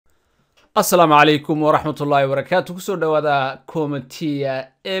السلام عليكم ورحمة الله وبركاته. كسو دوادا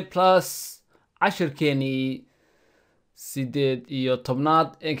CompTIA A+ عشر كيني سيديد إيو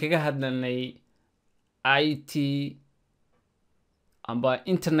طبناد إن كاقا هدلني IT أمبا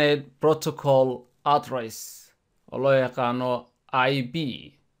Internet Protocol Address والله يقانو IB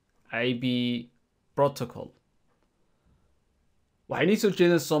Protocol وحينيسو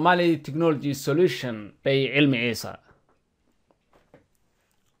جيدا Somali Technology Solution بي علم عيسى.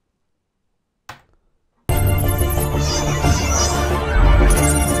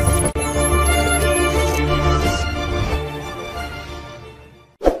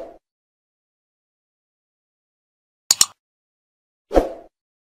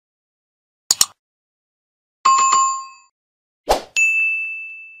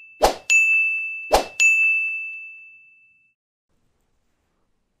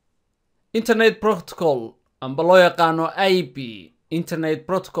 Internet Protocol amba loo yaqaano IB Internet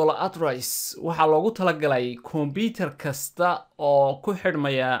Protocol Address waxaa loogu talagalay computer kasta oo ku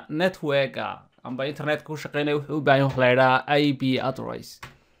xidhmaya networka amba internetka ku shaqeynaya wuxuu u baahan yahay wax la yiraahdo IB address.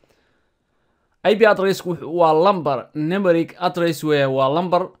 IB address waa number numeric address waa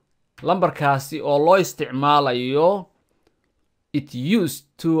lambarkaasi oo loo isticmaalayo it used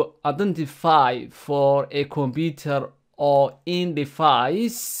to identify for a computer or in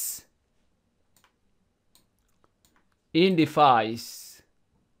device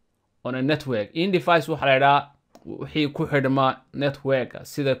on a network. In device waxa la yiraahdaa wixii ku xidhma networka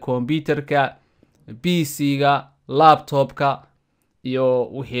sida computerka, PC-ga, laptopka iyo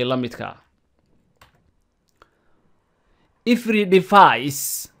wixii la midka. Every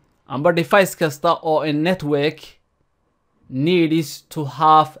device amba device kasta oo in network needs to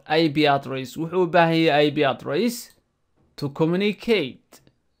have IB address. Wuxuu u baahan yahay IB address to communicate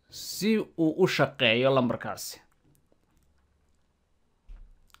si uu u shaqeeyo lambarkaasi.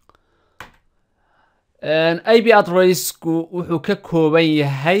 IB address wuxuu ka kooban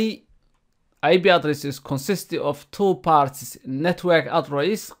yahay IB addresses consist of two parts: network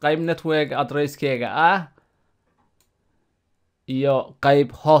address qayb network addresskeyga ah iyo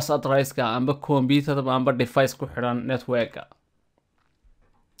qayb host addresska amba computer amba device ku xidhan networka.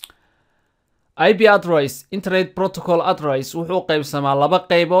 IB address Internet Protocol Address wuxuu qaybsamaa laba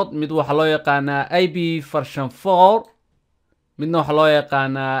qaybood. Mid waxa loo yaqaanaa IB version 4 midna waxa loo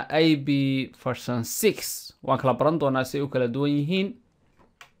yaqaanaa IB version 6. waan kala baran doonaa si ay u kala duwan yihiin.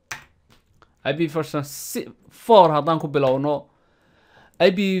 IB version 4 haddaan ku bilowno,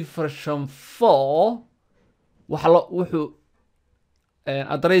 IB version 4 wuxuu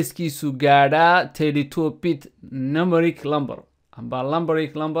addresskiisu gaadhaa 32-bit numeric number amba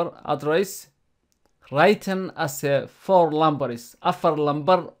numeric number address written as a 4 numbers, 4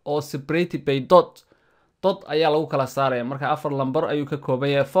 lambar oo separated by dot ayaa lagu kala saaraya. marka 4 lambar ayuu ka kooban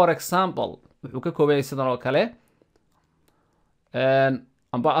yahay. For example wuxuu ka kooban yahay sidan oo kale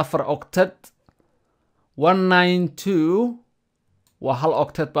amba 4 octet 192 waa hal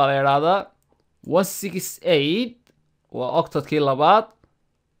octet baa la yiraahdaa. 168 waa octetkii labaad.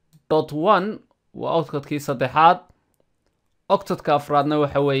 .1 waa octetkii saddexaad. octetka afraadna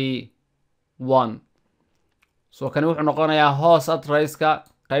waxa weeye 1. so kani wuxuu noqonayaa host addresska,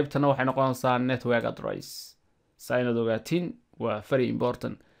 qaybtana waxay noqonaysaa network address. saynaad ogaatiin waa very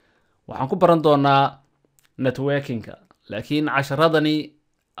important. waxaan ku baran doonaa networkinga, laakiin casharadani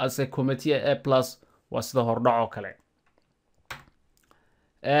as a CompTIA A+ waa sida hordhac oo kale.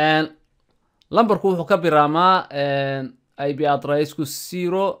 lambarku wuxuu ka bilaabmaa IB addressku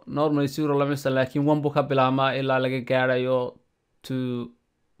 0 normally 0 lama ysan, laakiin 1 buu ka bilaabmaa ilaa laga gaarayo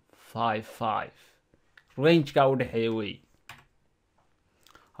 255 range-ka u dhexeeya wey.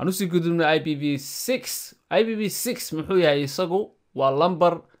 hanuusi gudubno IPv6. IPv6 muxuu yahay? isagu waa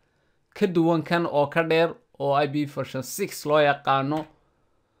lambar ka duwan kan oo ka dheer oo IB version 6 loo yaqaano.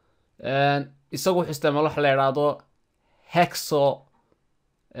 isagu wuxuu isticmaalo waxa la yiraahdo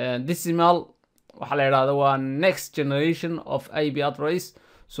hexadecimal. waxa la yiraahdo waa next generation of IB address.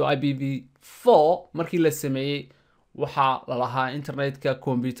 so IPv4 markii la sameeyey waxa la lahaa internetka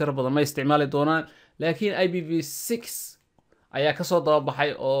computer badan ma isticmaali doonaan, laakiin IPv6 ayaa ka soo daba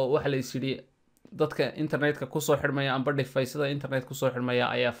baxay oo waxa la yiri dadka internetka ku soo xidhmaya amba device-da internet ku soo xidhmaya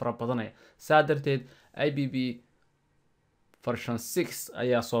ayaa fara badanaya. saa darteed IPv version 6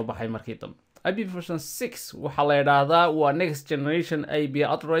 ayaa soo baxay markii dambe. IPv version 6 waxa la yiraahdaa waa next generation IB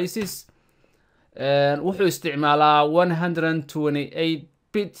addresses. wuxuu isticmaalaa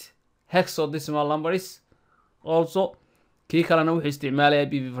 128-bit hexadecimal numbers. also kii kalena wuxuu isticmaalaya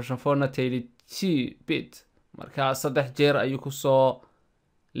IPv version 4 32-bit. marka 3 jeer ayuu ku soo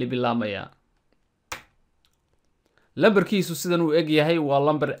libilaamaya. lambarkiisu sidan uu eg yahay waa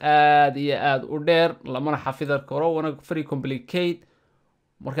lambar aad iyo aad u dheer lamana xafidi karo wana very complicate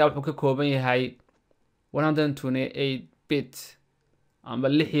marka wuxuu ka kooban yahay 128 bit amba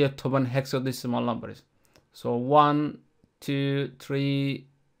 16 hexadecimal numbers so 1 2 3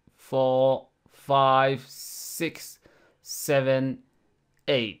 4 5 6 7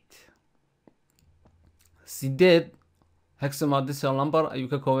 8 sideed hexadecimal number ayuu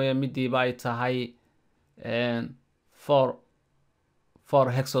ka kooban yahay midiiba ay tahay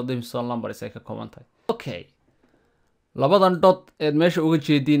 4 hexadecimal numbers ay ka kooban tahay okay labadan dot eed meesha uga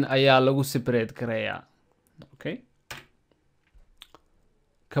jeedin ayaa lagu separate gareeyaa okay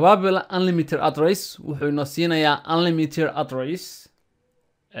capable unlimited address wuxuu inoo siinayaa unlimited address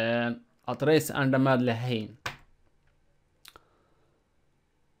address aan dhammaad lahayn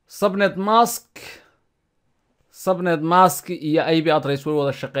subnet mask iyo IP address way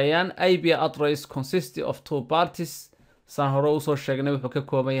wada shaqeeyaan IP address consists of two parties saan hore usoo sheegnay wuxuu ka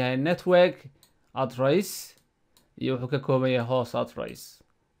kooban yahay network address iyo wuxuu ka kooban yahay host address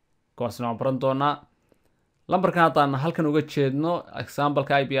kuwaasna waan baran doonaa lambarkan haddaan halkan uga jeedno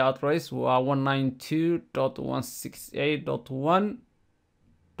exampleka IP address waa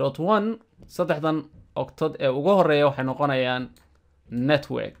 192.168.1.1 saddexdan octod ee ugu horeeya waxay noqonayaan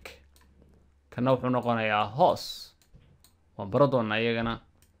network kana wuxuu noqonayaa host waan baran doonaa iyagana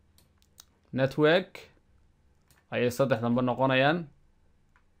network ayay saddexdanba noqonayaan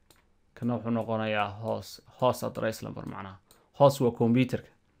kana wuxuu noqonayaa host address number macnaha host waa computerka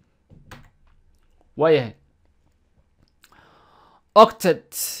waayahay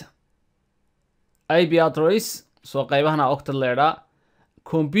octet IP address soo qaybahana octet la yidhaa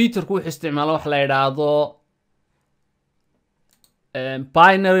computerku wuxuu isticmaala wax la yidhaahdo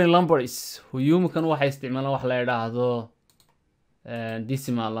binary numbers huyumkan waxay isticmaalaan wax la yidhaahdo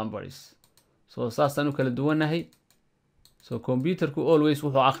decimal numbers so saasaan u kala duwanahay so computerku always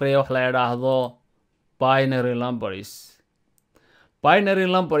wuxuu akhriyaa wax la yidhaahdo binary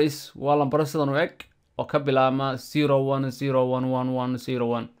numbers waa lambaro sidan u eg oo ka bilaabma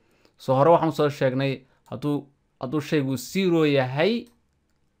 01011101 so hore waxaan soo sheegnay hadduu shaygu 0 yahay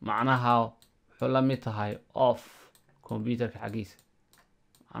macnaha wuxuu la mid tahay off computerka xaggiisa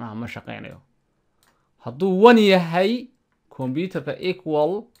macnaha ma shaqeynayo hadduu 1 yahay computerka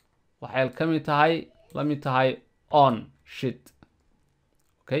equal waxay la mid tahay on shit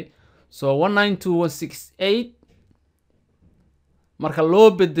okay so 192.168 marka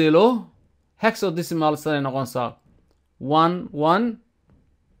loo bedelo hexadecimal siday noqonaysaa 11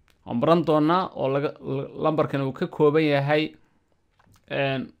 aan baran doonaa oo lambarkan uu ka kooban yahay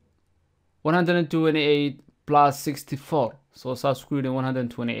 128 plus 64 so saas ku yidhi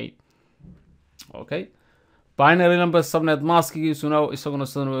 128 okay binary number subnet maskigiisuna isaguna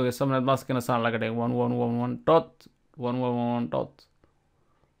sidan u egay subnet maskina saan laga dhigay 1111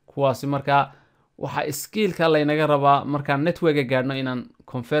 kuwaasi markaa waxaa skillka laynaga rabaa markaan networka gaadhno inaan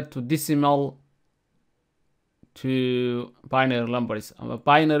convert to decimal to binary numbers ama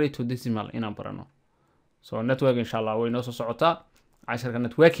binary to decimal inaan barano so network insha Allah way noo soo socotaa casharka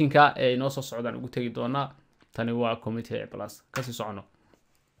networkingka ee noo soo socdaan ugu tegi doonaa tani waa CompTIA plus kasii socono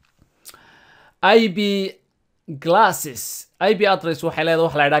IP address waxay leedahay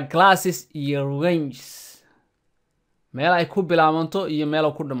wax la yidhaha classes iyo ranges meel ay ku bilaabanto iyo meel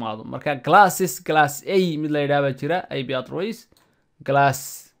ay ku dhamaado marka class A mid la yidhaha baa jira IP address class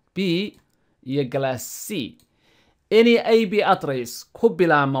B iyo class C any IP address ku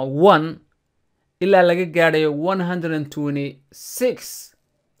bilaama 1 ilaa laga gaadhayo 126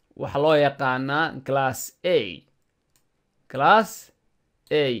 waxa loo yaqaanaa class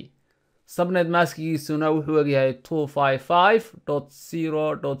A subnet maskigiisuna wuxuu egyahay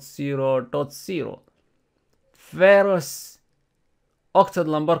 255.0.0.0 virus octet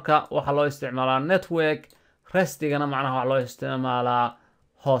lambarka waxaa loo isticmaalaa network restigana macnaha waxaa loo isticmaalaa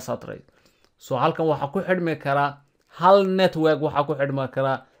host address so halkan waxaa ku xidhmi kara hal network waxaa ku xidhmi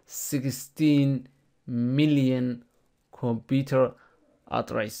kara 16 million computer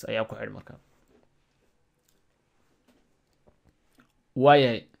address ayaa ku xidhmi kara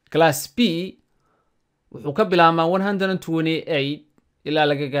waayahay class B wuxuu ka bilaabmaa 128 ilaa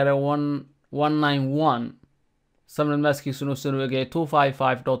laga gaaro 191 subnet maskiisuna soo egay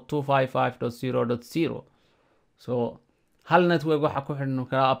 255.255.0.0 so hal network waxaa ku xidhmi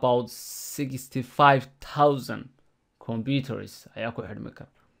kara about 65,000 computers ayaa ku xidhmi kara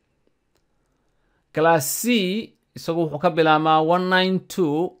class C isagu wuxuu ka bilaabmaa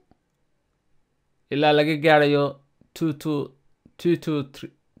 192 ilaa laga gaarayo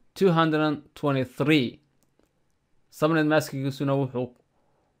 223 subnet maskigiisuna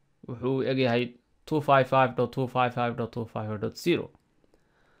wuxuu egyahay 255.255.255.0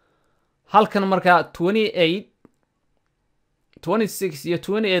 halkan marka 28 26 iyo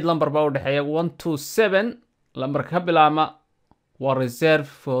 28 lambar baa u dhexeeya 127 lambar ka bilaama waa reserve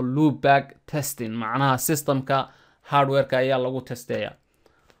for loopback testing macnaha systemka hardwareka ayaa lagu testeeya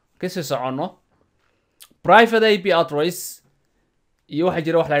kasi socono private IP address iyo waxa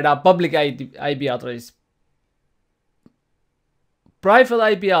jira wax la yiraahdo public IP address private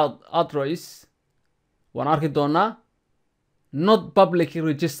IP address waan arki doonaa not public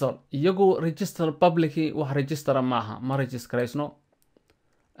register iyagu register public wax register maaha ma registraysno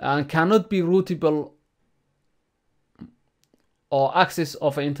and cannot be routable or access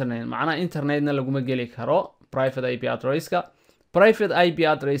of internet macnaha internetna laguma geli karo private IP addresska private IP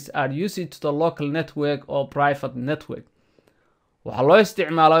address are used to the local network or private network waxaa loo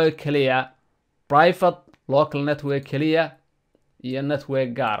isticmaalayo kaliya private local network kaliya iyo network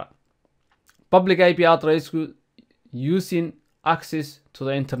gaara public IP address using access to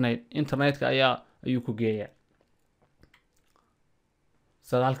the internetka ayuu ku geeyaa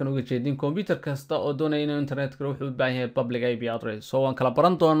sida halkan uga jeedin computer kasta oo doonaya inuu internetka wuxuu u baahan yahay public IP address so waan kala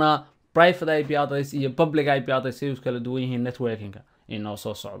baran doonaa private IP address iyo public IP address ay kala duwan yihiin networkinga inoo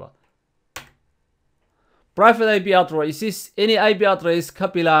soo socda private IP addresses any IP address ka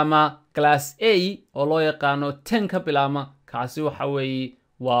bilaama class A oo loo yaqaano 10 ka bilaama kaasi waxa weeye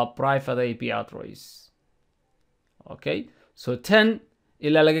waa private IP address okay so 10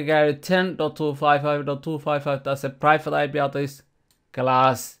 ila laga gaaro 10.255.255 that's a private IP address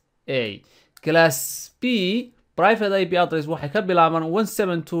class A class B private IP address waxay ka bilaabaan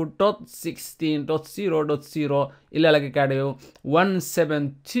 172.16.0.0 ila laga gaaro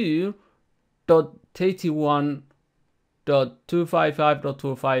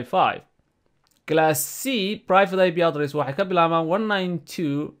 172.31.255.255 class C private IP address waxay ka bilaabaan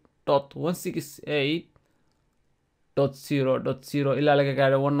 192.168.0.0 ila laga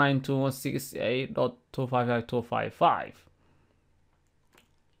gaaro 192.168.255.255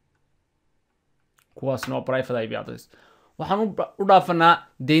 kuwaas no private IP address waxaan u dhaafanaa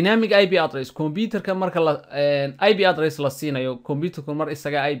dynamic IP address computerka marka IP address la siinayo computerku mar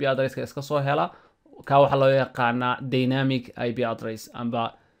isaga IP addresska iska soo hela ka waxa loo yaqaanaa dynamic IP address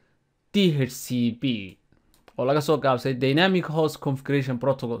amba DHCP oo laga soo gaabsay dynamic host configuration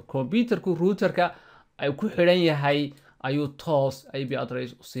protocol computerku routerka ay ku xiran yahay ayuu toos IP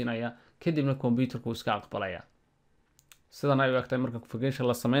address u siinaya kadibna computerku iska aqbalaya sidan ay waqti marka configuration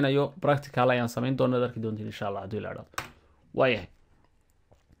la sameynayo practical ayaan sameyn doonaa darki doontiin insha Allah hadii la dhaado waayahay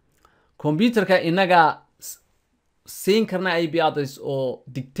computerka inaga siin karna IP address oo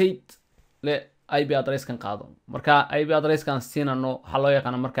dictate le IP address kan qaado marka IP address kan siinano waxa loo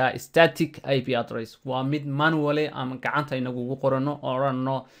yaqaan marka static IP address waa mid manually ama gacanta inagu ugu qorano oo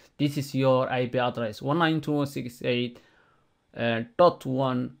orano this is your IP address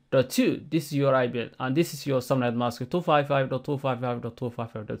 192.168.1.2 this is your IP and this is your subnet mask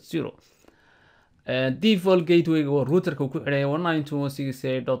 255.255.255.0 default gateway oo routerka ku xidhay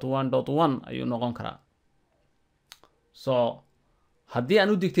 192.168.1.1 ayuu noqon karaa so haddii aan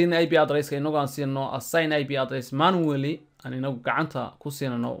u digtayn IP addresska inagu aan siino assign IP address manually aan inagu gacanta ku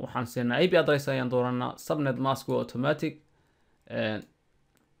siinano waxaan siinaa IP address ayaan dooranaa subnet mask automatic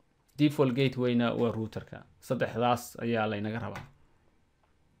default gatewayna waa routerka saddexdaas ayaa la inaga rabaa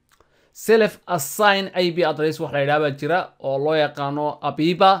self assign IP address waxa la yiraahdaa jira oo loo yaqaano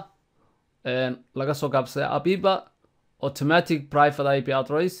abiba laga soo gaabsaday abiba automatic private IP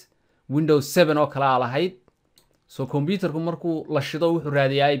address Windows 7 oo kala lahayd so computerku markuu la shido wuxuu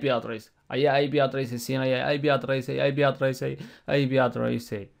raadiyaa IP address ayaa IP address siinaya IP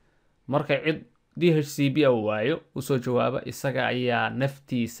address marka cid DHCP oo waayo u soo jawaaba isaga ayaa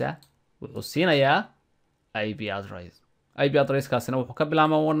naftiisa wuxuu siinayaa IP address kaasina wuxuu ka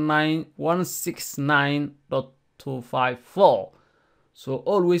bilaabmaa 169.254 so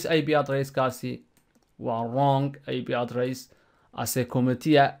always IP address kaasi waa wrong IP address as a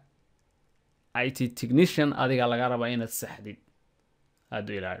CompTIA IT technician adiga laga rabaa inaad saxdid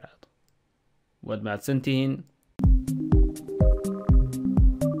haddii la yiraahdo waad mahadsantihiin